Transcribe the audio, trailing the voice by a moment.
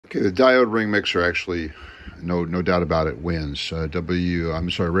Okay, the diode ring mixer actually, no doubt about it, wins.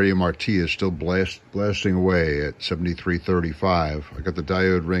 Radio Marti is still blasting away at 7335. I got the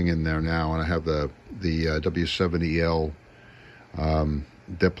diode ring in there now, and I have the W7EL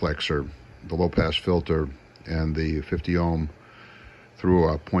duplexer, the low-pass filter, and the 50 ohm through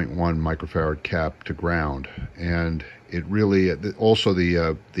a 0.1 microfarad cap to ground. And it really, also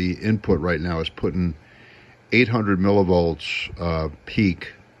the input right now is putting 800 millivolts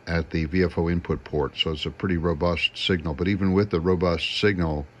peak at the VFO input port, so it's a pretty robust signal. But even with the robust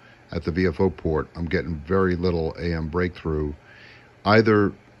signal at the VFO port, I'm getting very little AM breakthrough,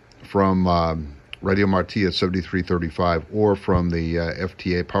 either from Radio Marti at 7335 or from the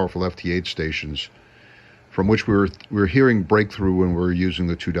FT8 powerful FT8 stations, from which we're hearing breakthrough when we're using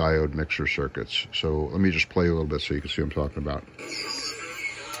the two diode mixer circuits. So let me just play a little bit so you can see what I'm talking about.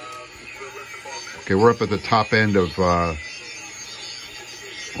 Okay, we're up at the top end of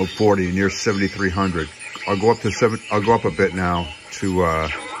 40, near 7,300. I'll go up a bit now to.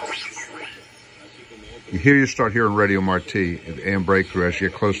 You start hearing Radio Marti AM breakthrough as you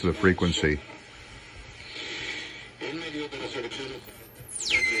get close to the frequency.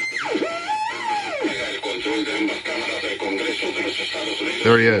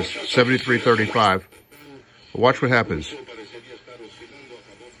 There he is, 7335. Watch what happens.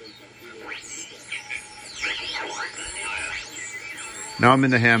 Now I'm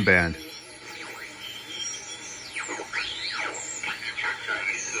in the ham band.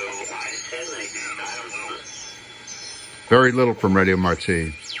 Very little from Radio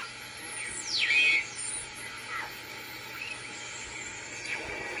Marti.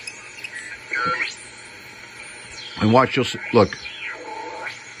 And watch, look.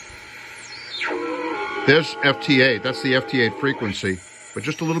 There's FT8, that's the FT8 frequency, but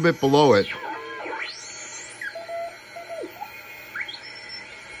just a little bit below it.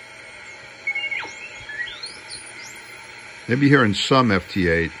 Maybe hearing some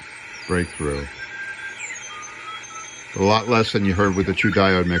FT8 breakthrough. A lot less than you heard with the two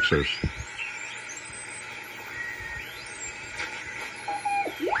diode mixers.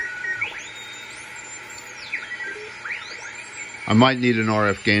 I might need an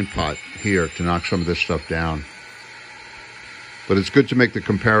RF gain pot here to knock some of this stuff down. But it's good to make the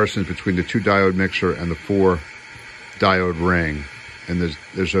comparisons between the two diode mixer and the four diode ring. And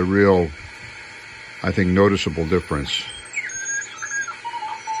there's a real, I think, noticeable difference.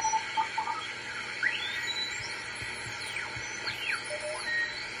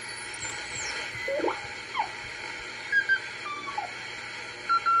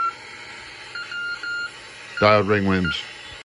 Diode ring wins.